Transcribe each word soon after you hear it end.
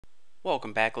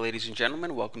Welcome back, ladies and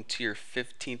gentlemen. Welcome to your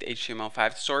 15th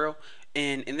HTML5 tutorial.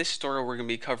 And in this tutorial, we're going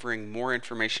to be covering more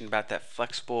information about that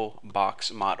flexible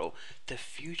box model, the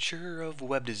future of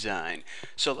web design.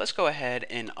 So let's go ahead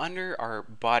and under our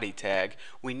body tag,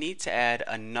 we need to add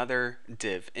another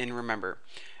div. And remember,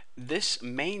 this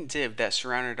main div that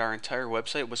surrounded our entire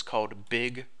website was called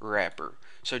Big Wrapper.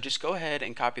 So just go ahead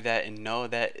and copy that, and no,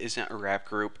 that isn't a wrap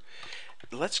group.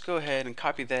 Let's go ahead and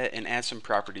copy that and add some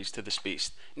properties to this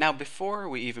beast. Now before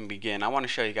we even begin, I want to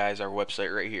show you guys our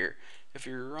website right here. If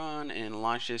you run and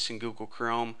launch this in Google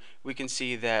Chrome, we can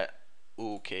see that,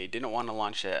 okay, didn't want to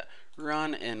launch that.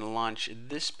 Run and launch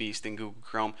this beast in Google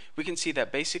Chrome. We can see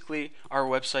that basically our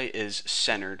website is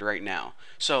centered right now.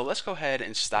 So let's go ahead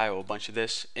and style a bunch of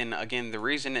this. And again, the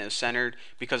reason it is centered,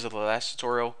 because of the last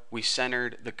tutorial, we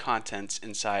centered the contents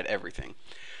inside everything.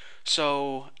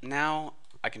 So now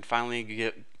I can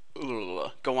finally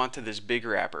go on to this big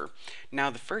wrapper.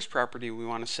 Now the first property we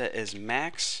want to set is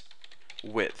max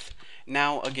width.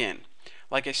 Now again,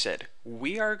 like I said,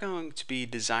 we are going to be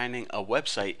designing a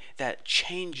website that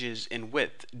changes in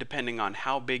width depending on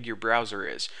how big your browser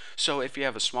is. So if you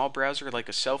have a small browser like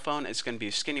a cell phone, it's going to be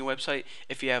a skinny website.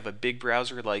 If you have a big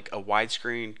browser like a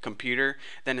widescreen computer,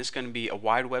 then it's going to be a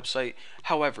wide website.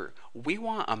 However, we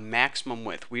want a maximum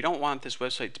width. We don't want this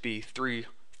website to be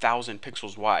 3,000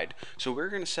 pixels wide. So we're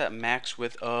going to set a max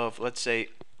width of, let's say,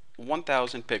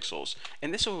 1,000 pixels,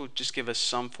 and this will just give us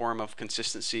some form of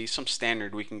consistency, some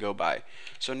standard we can go by.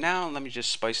 So now let me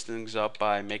just spice things up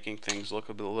by making things look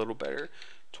a little better.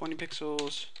 20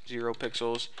 pixels, 0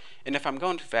 pixels, and if I'm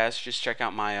going too fast, just check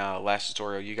out my last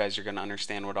tutorial. You guys are going to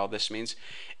understand what all this means.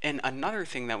 And another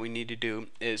thing that we need to do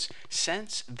is,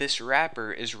 since this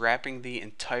wrapper is wrapping the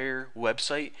entire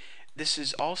website, this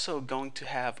is also going to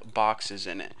have boxes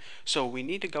in it. So we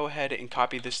need to go ahead and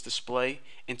copy this display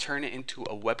and turn it into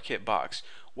a Webkit box.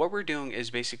 What we're doing is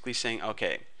basically saying,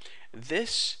 okay,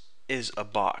 this is a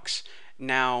box.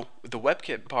 Now, the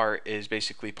Webkit part is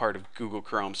basically part of Google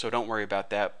Chrome, so don't worry about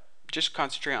that. Just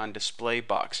concentrate on display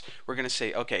box. We're going to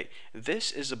say, okay,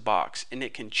 this is a box and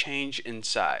it can change in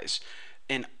size.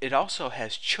 And it also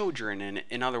has children in it.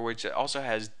 In other words, it also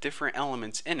has different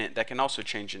elements in it that can also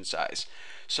change in size.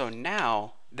 So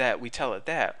now that we tell it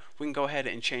that, we can go ahead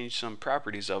and change some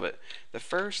properties of it. The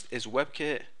first is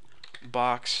Webkit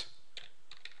Box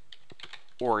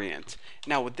Orient.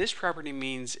 Now what this property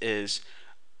means is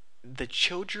the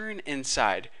children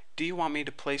inside. Do you want me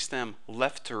to place them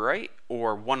left to right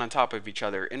or one on top of each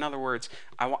other? In other words,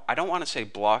 I don't want to say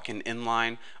block and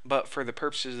inline, but for the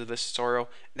purposes of this tutorial,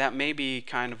 that may be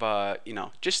kind of a,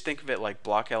 just think of it like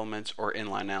block elements or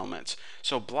inline elements.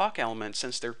 So block elements,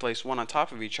 since they're placed one on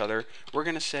top of each other, we're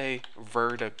going to say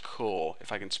vertical,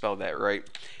 if I can spell that right.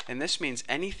 And this means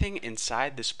anything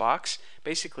inside this box,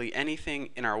 basically anything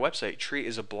in our website, treat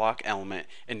as a block element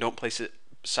and don't place it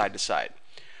side to side.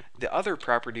 The other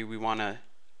property we want to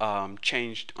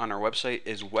changed on our website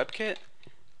is Webkit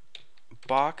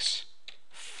Box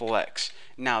Flex.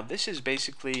 Now this is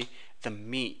basically the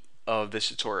meat of this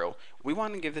tutorial. We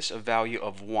want to give this a value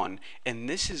of 1, and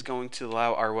this is going to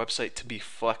allow our website to be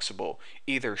flexible,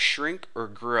 either shrink or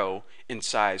grow in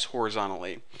size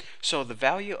horizontally. So the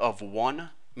value of 1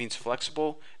 means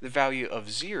flexible, the value of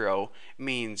 0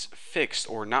 means fixed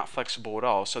or not flexible at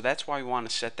all, so that's why we want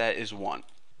to set that as 1.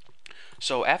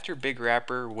 So after big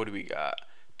wrapper, what do we got?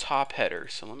 Top header.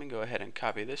 So let me go ahead and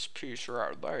copy this piece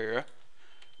right there.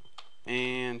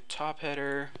 And top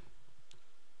header.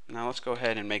 Now let's go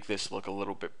ahead and make this look a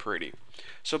little bit pretty.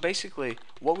 So basically,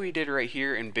 what we did right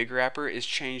here in Big Wrapper is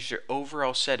change the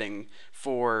overall setting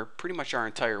for pretty much our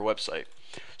entire website.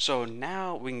 So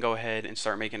now we can go ahead and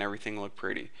start making everything look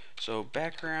pretty. So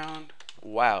background,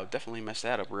 wow, definitely messed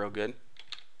that up real good.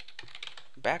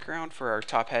 Background for our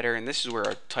top header, and this is where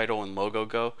our title and logo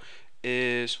go,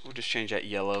 is, we'll just change that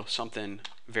yellow, something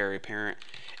very apparent.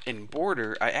 In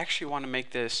border, I actually want to make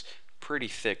this pretty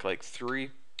thick, like 3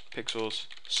 pixels,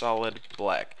 solid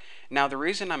black. Now the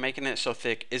reason I'm making it so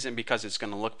thick isn't because it's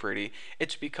going to look pretty,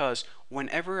 it's because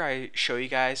whenever I show you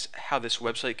guys how this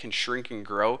website can shrink and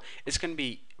grow, it's going to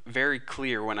be very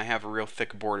clear when I have a real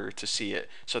thick border to see it.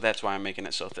 So that's why I'm making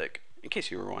it so thick, in case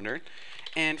you were wondering.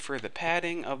 And for the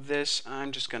padding of this,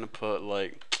 I'm just going to put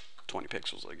like 20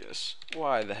 pixels, I guess.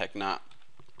 Why the heck not?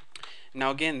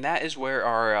 Now again, that is where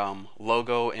our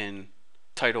logo and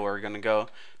title are going to go.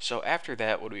 So after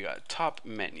that, what do we got? Top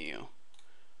menu.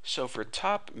 So for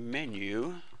top menu,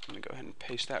 I'm going to go ahead and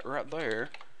paste that right there.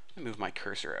 Let me move my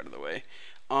cursor out of the way.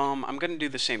 I'm going to do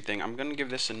the same thing. I'm going to give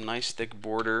this a nice thick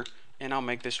border, and I'll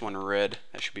make this one red.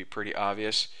 That should be pretty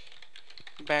obvious.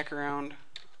 Background,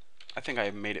 I think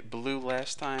I made it blue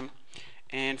last time.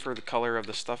 And for the color of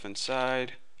the stuff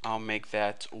inside, I'll make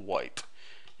that white.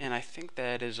 And I think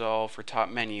that is all for top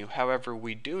menu. However,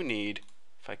 we do need,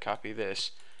 if I copy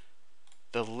this,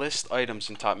 the list items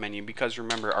in top menu, because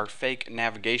remember our fake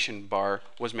navigation bar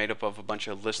was made up of a bunch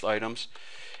of list items.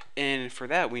 And for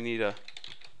that we need a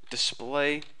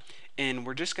display, and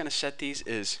we're just going to set these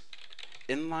as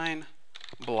inline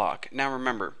block. Now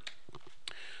remember,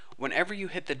 whenever you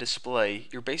hit the display,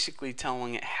 you're basically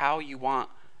telling it how you want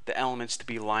the elements to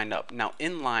be lined up. Now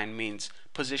inline means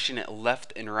position it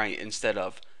left and right instead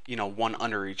of, one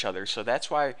under each other. So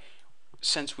that's why,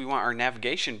 since we want our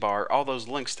navigation bar, all those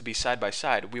links to be side by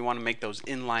side, we want to make those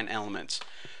inline elements.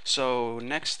 So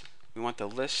next we want the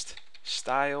list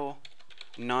style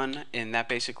none, and that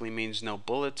basically means no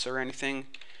bullets or anything.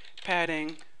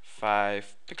 Padding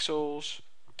 5 pixels.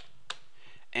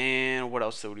 And what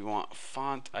else do we want?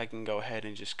 Font, I can go ahead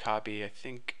and just copy. I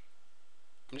think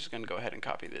I'm just going to go ahead and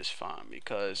copy this font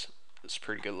because it's a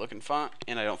pretty good looking font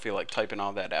and I don't feel like typing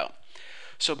all that out.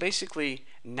 So basically,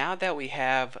 now that we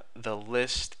have the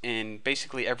list and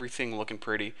basically everything looking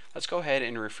pretty, let's go ahead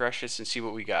and refresh this and see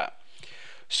what we got.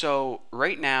 So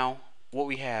right now, what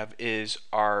we have is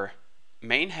our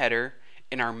main header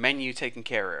and our menu taken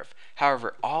care of.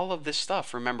 However, all of this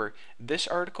stuff, remember, this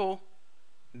article,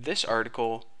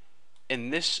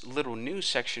 and this little news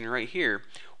section right here,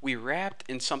 we wrapped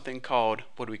in something called,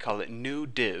 what do we call it, new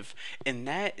div. And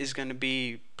that is going to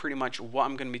be pretty much what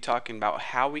I'm going to be talking about,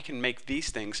 how we can make these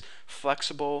things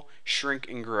flexible, shrink,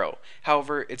 and grow.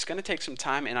 However, it's going to take some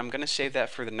time, and I'm going to save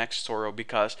that for the next tutorial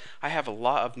because I have a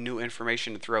lot of new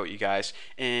information to throw at you guys,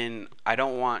 and I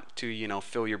don't want to,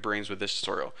 fill your brains with this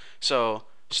tutorial. So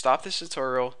stop this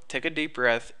tutorial, take a deep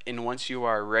breath, and once you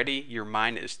are ready, your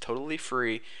mind is totally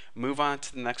free, move on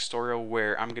to the next tutorial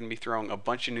where I'm going to be throwing a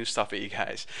bunch of new stuff at you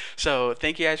guys. So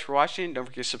thank you guys for watching. Don't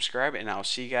forget to subscribe, and I'll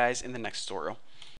see you guys in the next tutorial.